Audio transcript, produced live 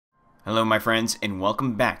Hello my friends, and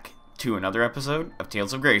welcome back to another episode of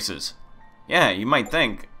Tales of Graces. Yeah, you might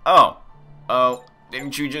think, oh,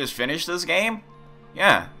 didn't you just finish this game?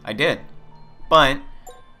 Yeah, I did. But,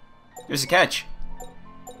 there's a catch.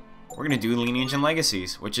 We're gonna do Lineage and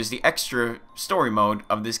Legacies, which is the extra story mode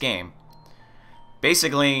of this game.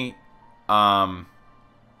 Basically,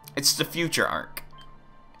 it's the future arc.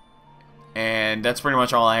 And that's pretty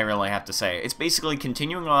much all I really have to say. It's basically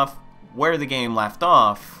continuing off where the game left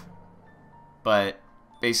off, but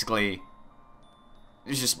basically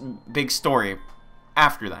there's just big story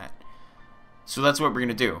after that. So that's what we're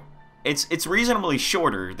gonna do. It's reasonably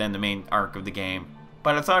shorter than the main arc of the game,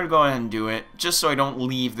 but I thought I'd go ahead and do it just so I don't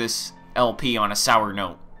leave this LP on a sour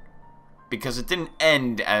note, because it didn't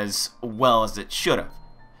end as well as it should have.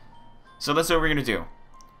 So that's what we're gonna do.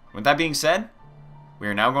 With that being said, we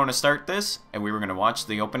are now going to start this, and we were going to watch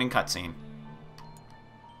the opening cutscene.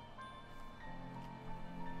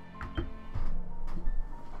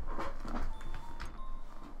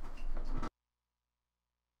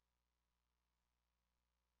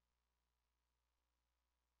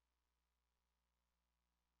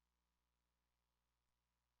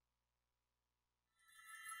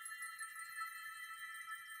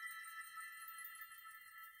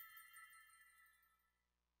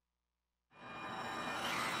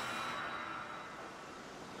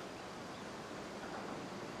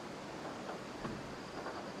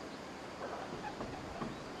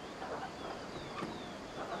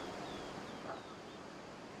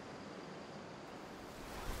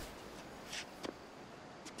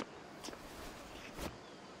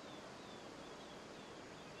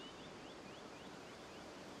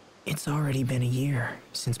 It's already been a year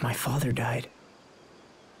since my father died.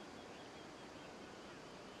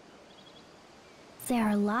 There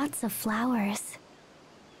are lots of flowers.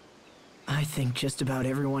 I think just about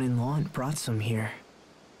everyone in Lawn brought some here.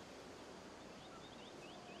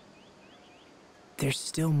 There's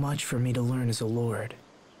still much for me to learn as a lord,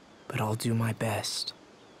 but I'll do my best.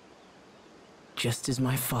 Just as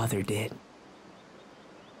my father did.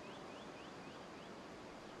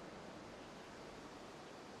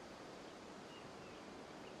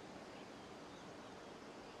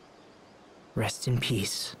 Rest in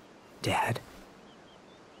peace, Dad.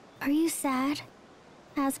 Are you sad,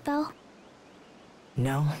 Asbel?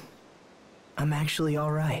 No, I'm actually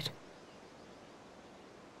all right.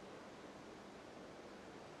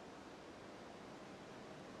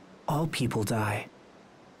 All people die.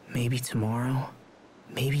 Maybe tomorrow,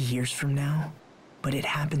 maybe years from now, but it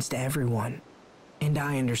happens to everyone, and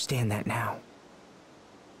I understand that now.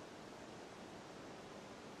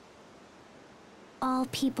 All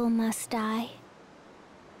people must die.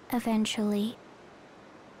 Eventually.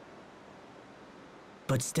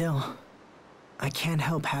 But still, I can't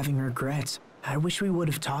help having regrets. I wish we would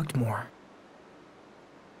have talked more.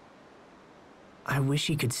 I wish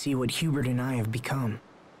he could see what Hubert and I have become.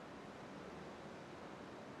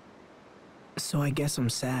 So I guess I'm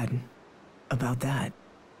sad about that.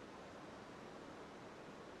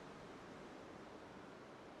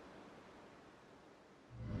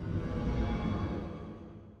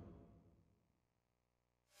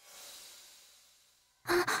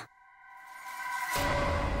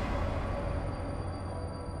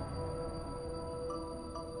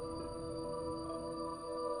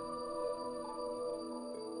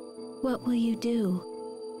 What will you do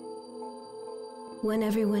when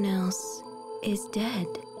everyone else is dead?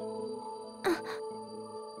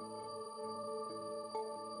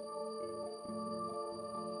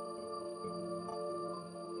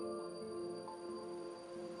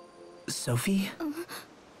 Sophie?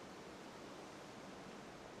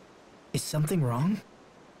 Is something wrong?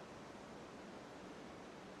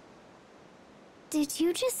 Did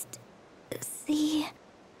you just see?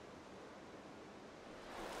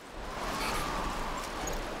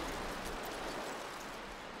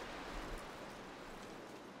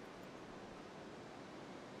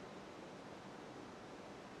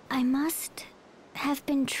 I must have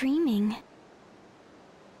been dreaming.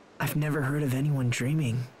 I've never heard of anyone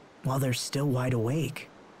dreaming while they're still wide awake.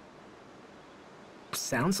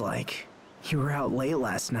 Sounds like you were out late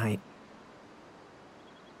last night.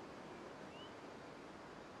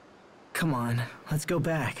 Come on, let's go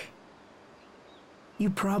back.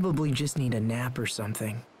 You probably just need a nap or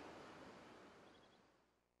something.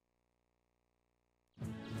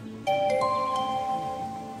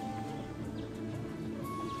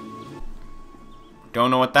 Don't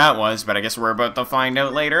know what that was, but I guess we're about to find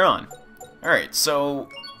out later on. Alright, so...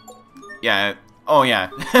 yeah. Oh,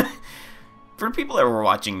 yeah. For people that were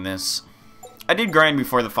watching this, I did grind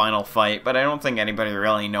before the final fight, but I don't think anybody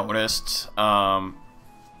really noticed.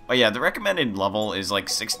 Oh yeah, the recommended level is like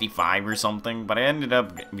 65 or something, but I ended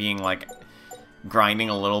up being like grinding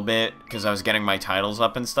a little bit because I was getting my titles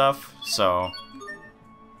up and stuff. So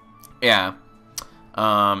yeah.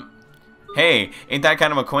 Hey, ain't that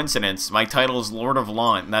kind of a coincidence? My title is Lord of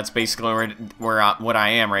Lawn, and that's basically what I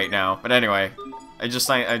am right now. But anyway, I just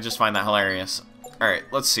find that hilarious. All right,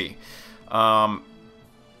 let's see. Yeah,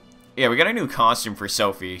 we got a new costume for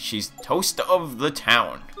Sophie. She's Toast of the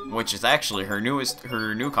Town, which is actually her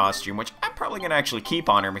new costume, which I'm probably gonna actually keep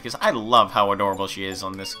on her because I love how adorable she is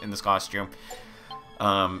in this costume.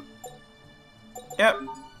 Yep.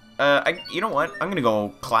 You know what? I'm gonna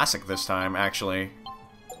go classic this time, actually.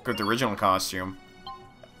 Go with the original costume.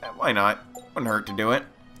 Why not? Wouldn't hurt to do it.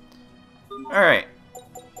 Alright.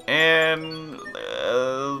 And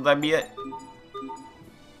that'd be it.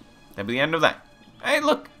 That'd be the end of that. Hey,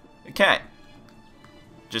 look! A cat.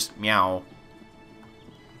 Just meow.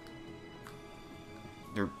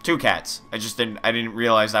 There are two cats. I didn't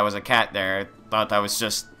realize that was a cat there. I thought that was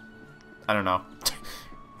just, I don't know.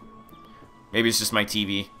 Maybe it's just my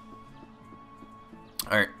TV.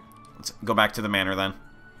 Alright. Let's go back to the manor then.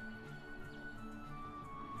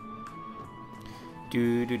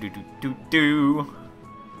 Do.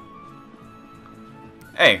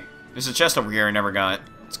 Hey, there's a chest over here I never got.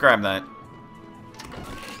 Let's grab that.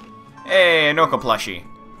 Hey, a Noko plushie.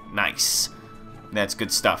 Nice. That's good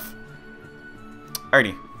stuff.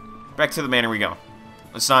 Alrighty. Back to the manor we go.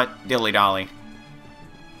 Let's not dilly-dolly.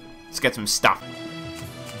 Let's get some stuff.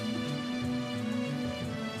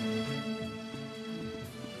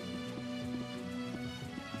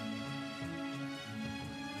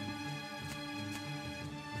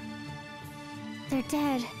 They're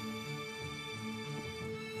dead.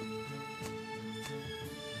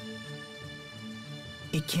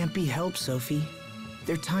 It can't be helped, Sophie.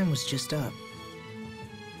 Their time was just up.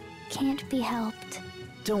 Can't be helped.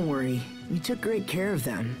 Don't worry, we took great care of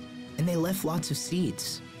them, and they left lots of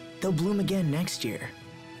seeds. They'll bloom again next year.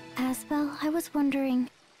 Asbel, I was wondering...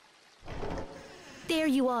 There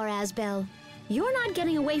you are, Asbel. You're not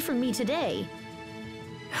getting away from me today.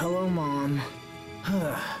 Hello, Mom.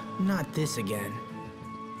 Not this again.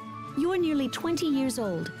 You're nearly 20 years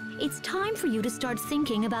old. It's time for you to start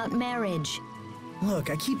thinking about marriage. Look,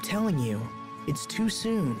 I keep telling you, it's too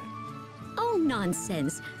soon. Oh,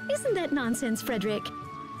 nonsense. Isn't that nonsense, Frederick?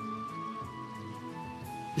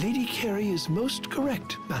 Lady Carey is most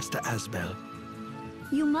correct, Master Asbel.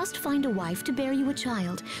 You must find a wife to bear you a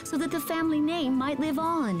child, so that the family name might live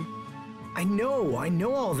on. I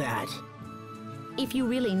know all that. If you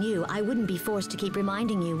really knew, I wouldn't be forced to keep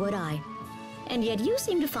reminding you, would I? And yet you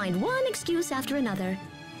seem to find one excuse after another.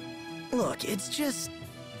 Look, it's just...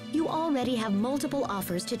 You already have multiple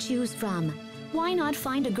offers to choose from. Why not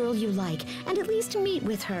find a girl you like, and at least meet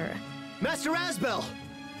with her? Master Asbel!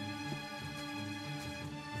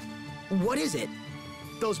 What is it?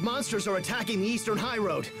 Those monsters are attacking the Eastern High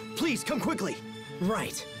Road. Please, come quickly.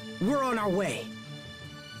 Right. We're on our way.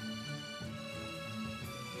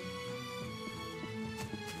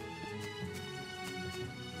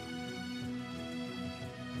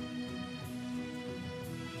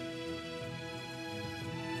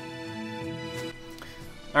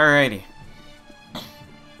 Alrighty.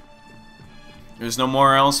 There's no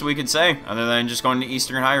more else we could say other than just going to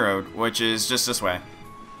Eastern High Road, which is just this way.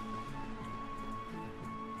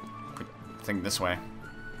 I think this way.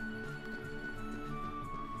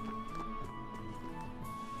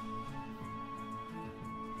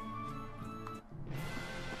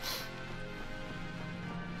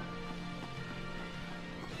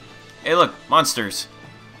 Hey look, monsters.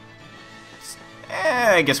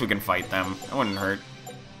 I guess we can fight them. That wouldn't hurt.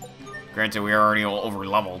 Granted, we are already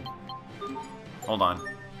over-leveled. Hold on.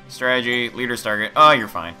 Strategy, leader's target. Oh, you're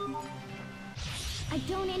fine.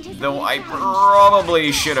 Though I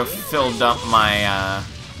probably should have filled up my,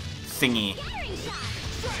 thingy.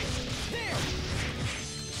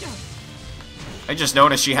 I just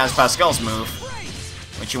noticed she has Pascal's move.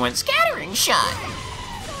 When she went scattering shot.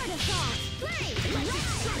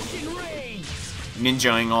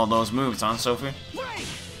 Ninjaing all those moves, huh, Sophie?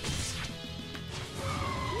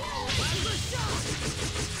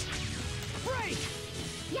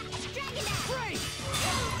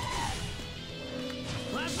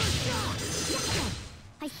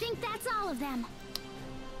 I think that's all of them.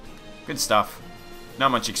 Good stuff.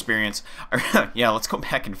 Not much experience. Yeah, let's go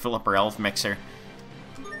back and fill up our elf mixer.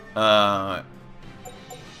 Well,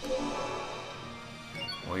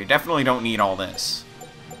 you definitely don't need all this.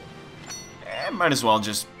 Might as well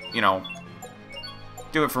just, you know,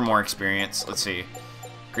 do it for more experience. Let's see.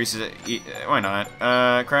 Increases it. Why not?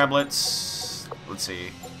 Crablets. Let's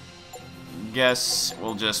see. guess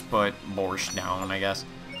we'll just put Borscht down, I guess.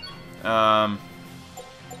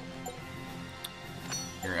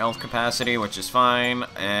 Your elf capacity, which is fine,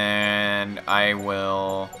 and I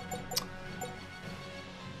will...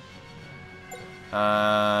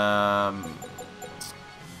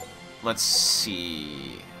 let's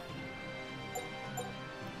see...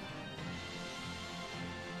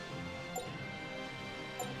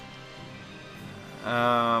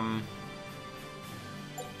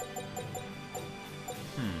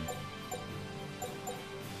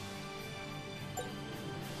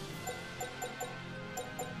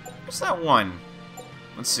 What's that one?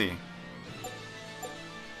 Let's see.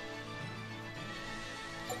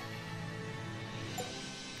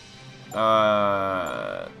 Do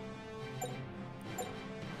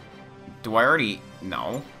I already...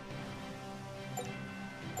 No.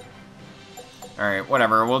 Alright,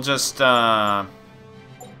 whatever. We'll just, I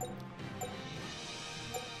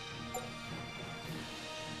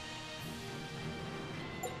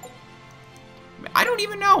don't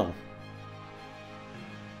even know.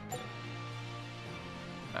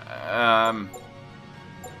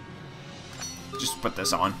 Just put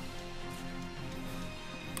this on.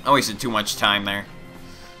 I wasted too much time there.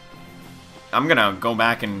 I'm gonna go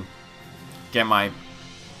back and get my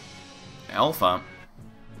elf up.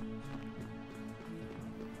 Do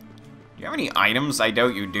you have any items? I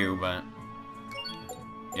doubt you do, but...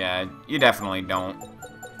 Yeah, you definitely don't.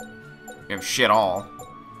 You have shit all.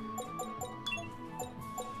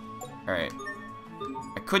 Alright.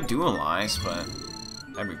 I could dualize, but...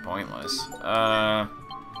 that'd be pointless.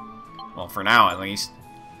 Well, for now, at least.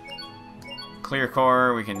 Clear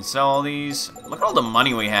core, we can sell all these. Look at all the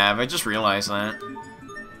money we have. I just realized that.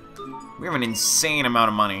 We have an insane amount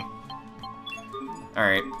of money.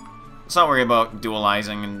 Alright. Let's not worry about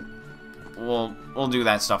dualizing, and we'll do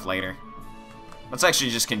that stuff later. Let's actually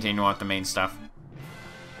just continue on with the main stuff.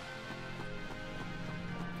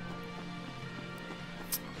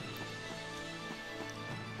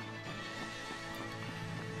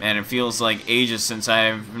 Man, it feels like ages since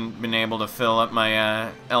I've been able to fill up my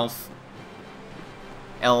elf.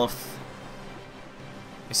 I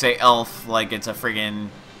say elf like it's a friggin'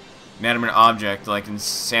 inanimate object, like in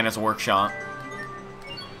Santa's workshop.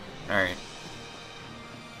 Alright.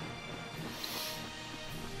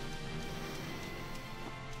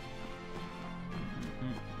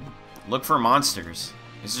 Look for monsters.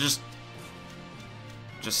 It's just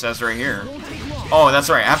says right here. Oh, that's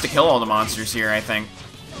right. I have to kill all the monsters here, I think.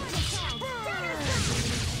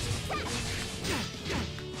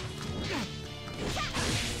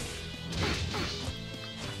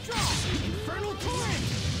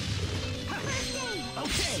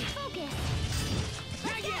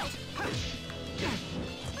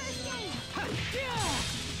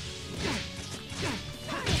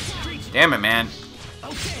 Damn it, man.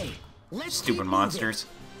 Stupid monsters.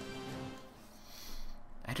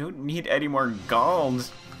 I don't need any more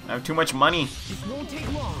gold. I have too much money. This won't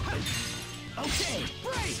take long. Okay,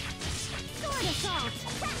 break. Sword assault.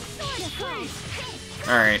 Sword assault.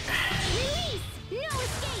 Alright. Release! No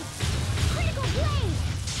escape! Critical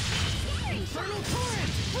blade! Infernal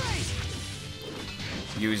torrent.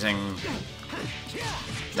 Break. Using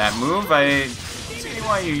that move, I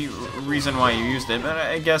see reason why you used it, but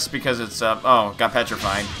I guess because it's oh, got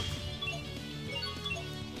petrified.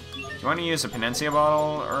 Do you want to use a Penencia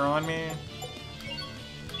bottle or on me?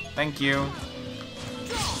 Thank you.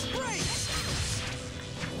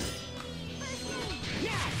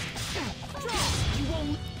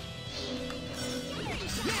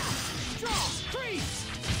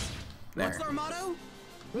 There. What's our motto?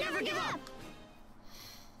 Never give up.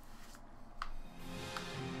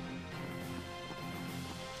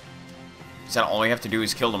 Is that all we have to do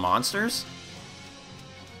is kill the monsters?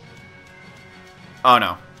 Oh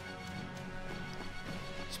no.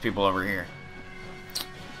 There's people over here.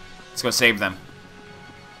 Let's go save them.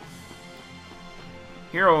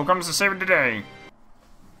 Hero comes to save the day.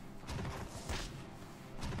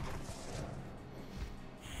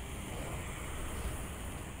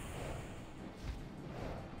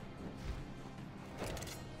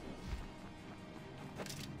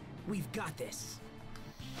 We've got this.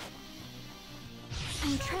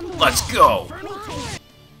 I'm trembling. Let's go.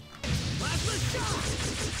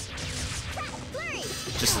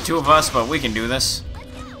 Just the two of us, but we can do this.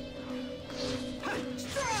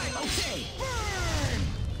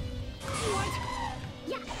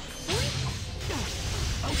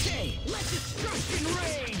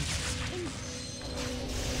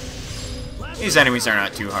 These enemies are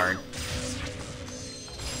not too hard.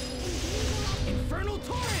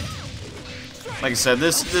 Like I said,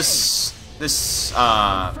 this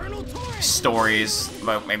stories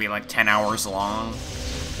about maybe like 10 hours long.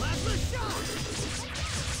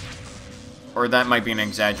 Or that might be an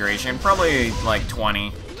exaggeration. Probably like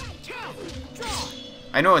 20.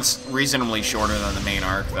 I know it's reasonably shorter than the main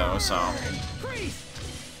arc though, so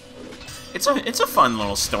it's a fun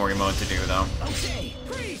little story mode to do though.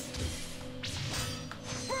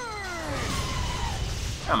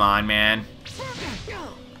 Come on, man.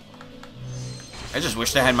 I just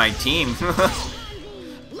wish I had my team.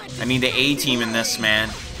 I need the A team in this, man.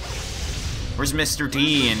 Where's Mr.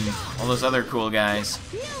 D and all those other cool guys?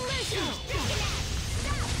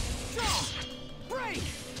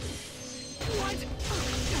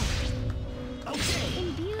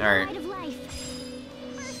 Alright.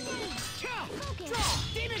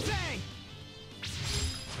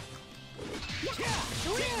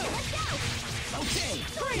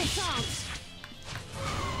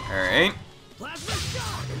 Alright.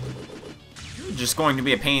 You're just going to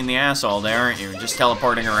be a pain in the ass all day, aren't you? Just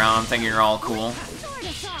teleporting around, thinking you're all cool.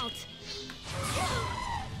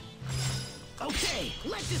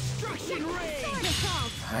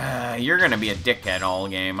 You're gonna be a dickhead all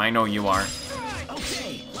game. I know you are.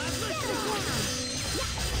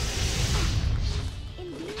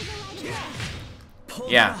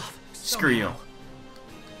 Yeah, screw you.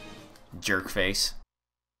 Jerk face.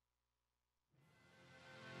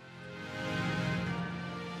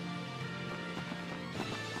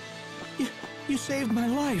 You saved my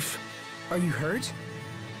life. Are you hurt?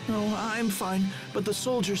 No, I'm fine, but the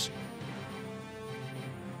soldiers...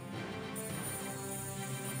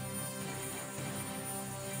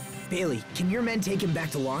 Bailey, can your men take him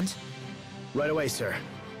back to Lant? Right away, sir.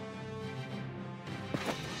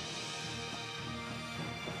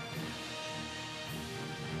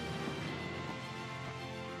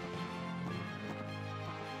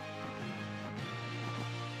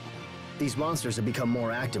 These monsters have become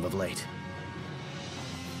more active of late.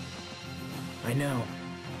 I know.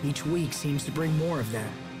 Each week seems to bring more of them.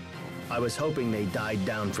 I was hoping they died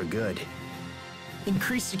down for good.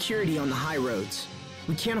 Increase security on the high roads.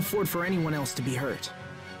 We can't afford for anyone else to be hurt.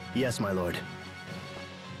 Yes, my lord.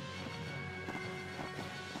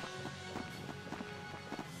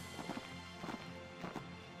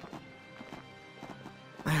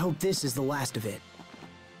 I hope this is the last of it.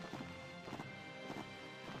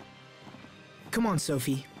 Come on,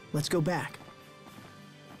 Sophie. Let's go back.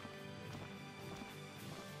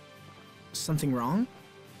 Something wrong?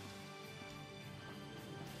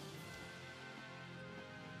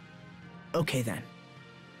 Okay, then.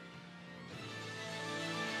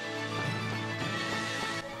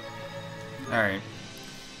 Alright.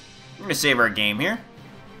 I'm gonna save our game here.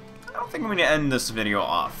 I don't think I'm gonna end this video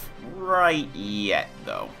off right yet,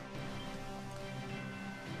 though.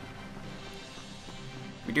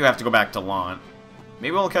 We do have to go back to Lant.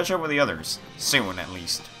 Maybe we'll catch up with the others. Soon, at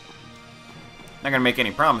least. Not gonna make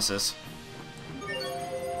any promises.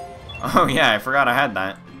 Oh yeah, I forgot I had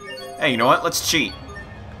that. Hey, you know what? Let's cheat.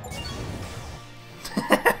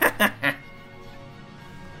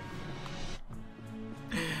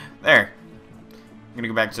 There. I'm gonna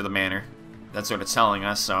go back to the manor. That's what it's telling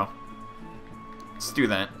us, so... let's do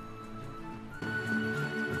that.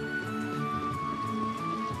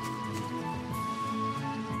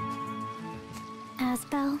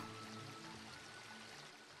 Asbel?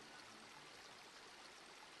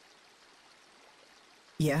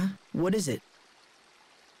 Yeah? What is it?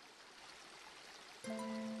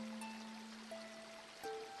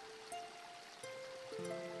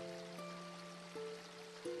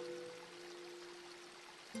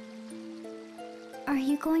 Are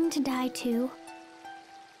you going to die too?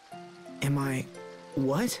 Am I...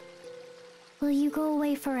 what? Will you go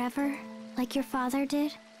away forever, like your father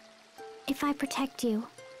did? If I protect you,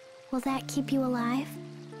 will that keep you alive?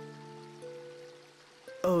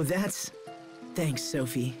 Oh, that's... Thanks,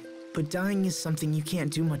 Sophie. But dying is something you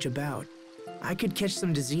can't do much about. I could catch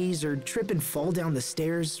some disease or trip and fall down the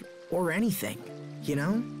stairs, or anything, you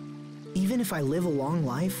know? Even if I live a long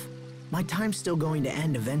life, my time's still going to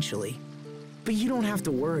end eventually. But you don't have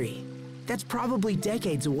to worry. That's probably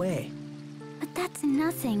decades away. But that's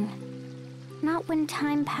nothing. Not when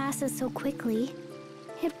time passes so quickly.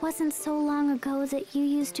 It wasn't so long ago that you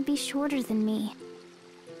used to be shorter than me.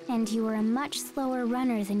 And you were a much slower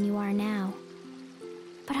runner than you are now.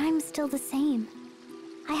 But I'm still the same.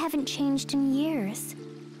 I haven't changed in years.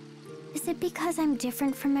 Is it because I'm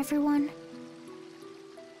different from everyone?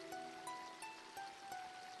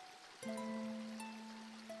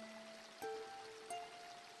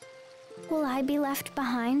 Will I be left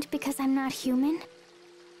behind because I'm not human?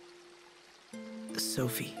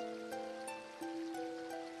 Sophie.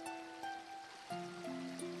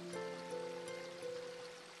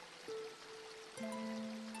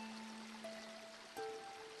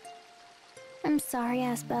 I'm sorry,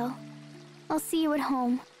 Asbel. I'll see you at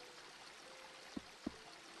home.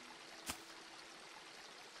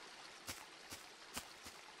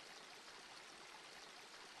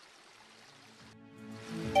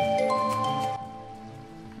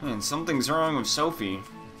 Man, something's wrong with Sophie.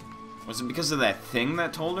 Was it because of that thing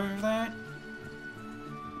that told her that?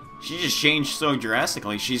 She just changed so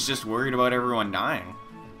drastically, she's just worried about everyone dying.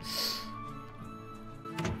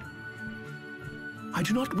 I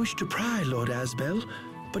do not wish to pry, Lord Asbel,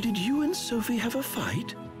 but did you and Sophie have a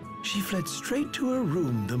fight? She fled straight to her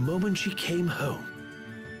room the moment she came home.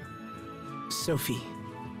 Sophie.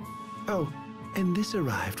 Oh, and this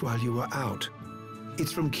arrived while you were out.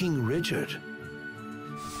 It's from King Richard.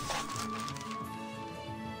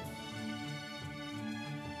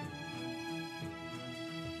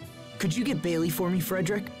 Could you get Bailey for me,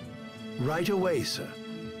 Frederick? Right away, sir.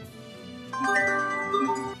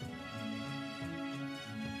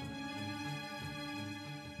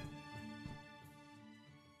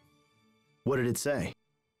 What did it say?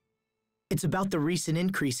 It's about the recent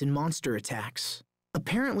increase in monster attacks.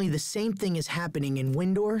 Apparently the same thing is happening in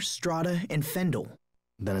Windor, Strata, and Fendel.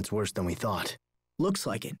 Then it's worse than we thought. Looks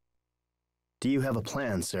like it. Do you have a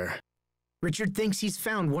plan, sir? Richard thinks he's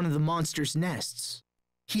found one of the monster's nests.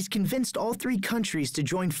 He's convinced all 3 countries to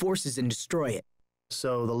join forces and destroy it.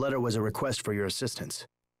 So the letter was a request for your assistance?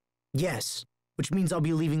 Yes, which means I'll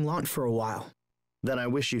be leaving Lant for a while. Then I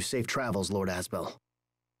wish you safe travels, Lord Asbel.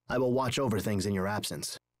 I will watch over things in your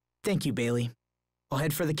absence. Thank you, Bailey. I'll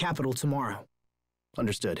head for the capital tomorrow.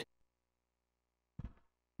 Understood.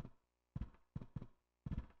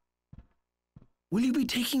 Will you be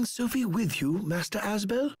taking Sophie with you, Master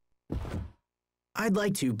Asbel? I'd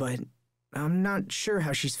like to, but I'm not sure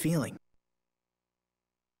how she's feeling.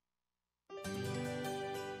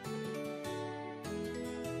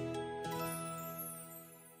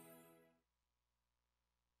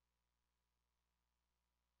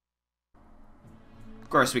 Of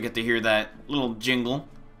course, we get to hear that little jingle.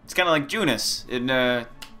 It's kind of like Junis in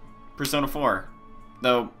Persona 4,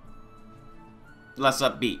 though less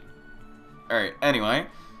upbeat. Alright, anyway,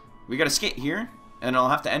 we got a skit here, and I'll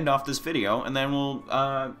have to end off this video, and then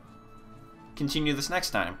we'll continue this next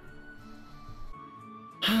time.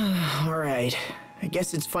 Alright, I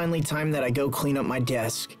guess it's finally time that I go clean up my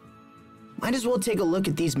desk. Might as well take a look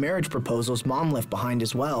at these marriage proposals Mom left behind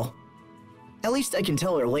as well. At least I can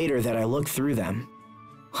tell her later that I looked through them.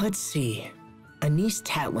 Let's see. Anise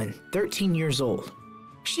Tatlin, 13 years old.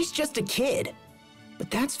 She's just a kid. But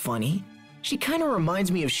that's funny. She kind of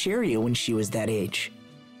reminds me of Sheria when she was that age.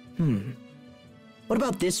 What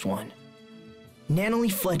about this one? Natalie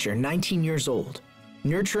Fletcher, 19 years old.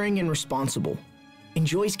 Nurturing and responsible.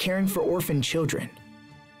 Enjoys caring for orphan children.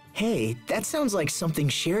 Hey, that sounds like something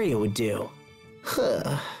Sheria would do.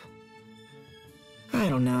 Huh. I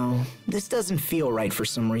don't know. This doesn't feel right for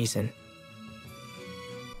some reason.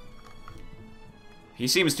 He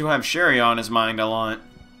seems to have Sherry on his mind a lot.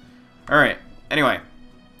 Alright, anyway.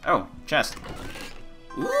 Oh, chest.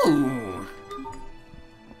 Ooh.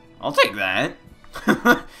 I'll take that.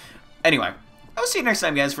 Anyway, I'll see you next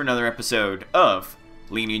time, guys, for another episode of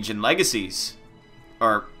Lineage and Legacies.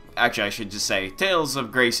 Or, actually, I should just say Tales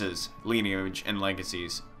of Grace's Lineage and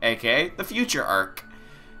Legacies, aka the Future Arc.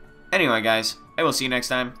 Anyway, guys, I will see you next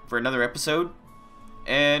time for another episode.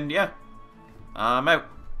 And, yeah, I'm out.